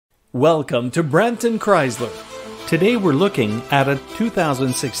Welcome to Brampton Chrysler. Today we're looking at a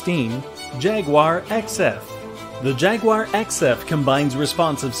 2016 Jaguar XF. The Jaguar XF combines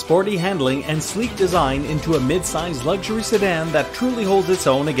responsive sporty handling and sleek design into a mid-size luxury sedan that truly holds its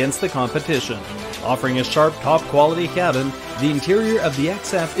own against the competition. Offering a sharp, top-quality cabin, the interior of the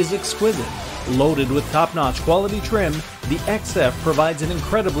XF is exquisite. Loaded with top-notch quality trim, the XF provides an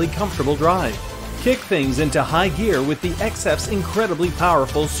incredibly comfortable drive. Kick things into high gear with the XF's incredibly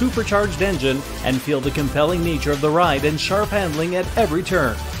powerful supercharged engine and feel the compelling nature of the ride and sharp handling at every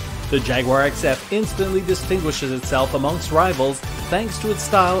turn. The Jaguar XF instantly distinguishes itself amongst rivals thanks to its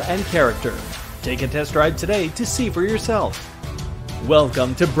style and character. Take a test drive today to see for yourself.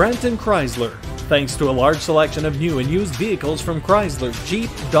 Welcome to Brampton Chrysler. Thanks to a large selection of new and used vehicles from Chrysler, Jeep,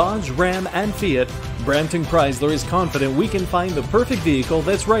 Dodge, Ram, and Fiat, Brampton Chrysler is confident we can find the perfect vehicle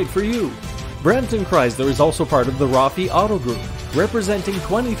that's right for you. Brampton Chrysler is also part of the Rafi Auto Group, representing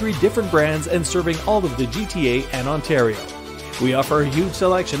 23 different brands and serving all of the GTA and Ontario. We offer a huge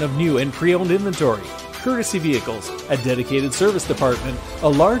selection of new and pre-owned inventory, courtesy vehicles, a dedicated service department, a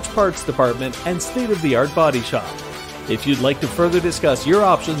large parts department, and state-of-the-art body shop. If you'd like to further discuss your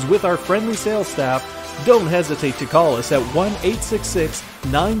options with our friendly sales staff, don't hesitate to call us at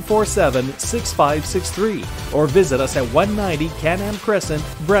 1-866-947-6563 or visit us at 190 Can-Am Crescent,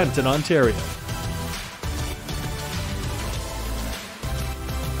 Brampton, Ontario.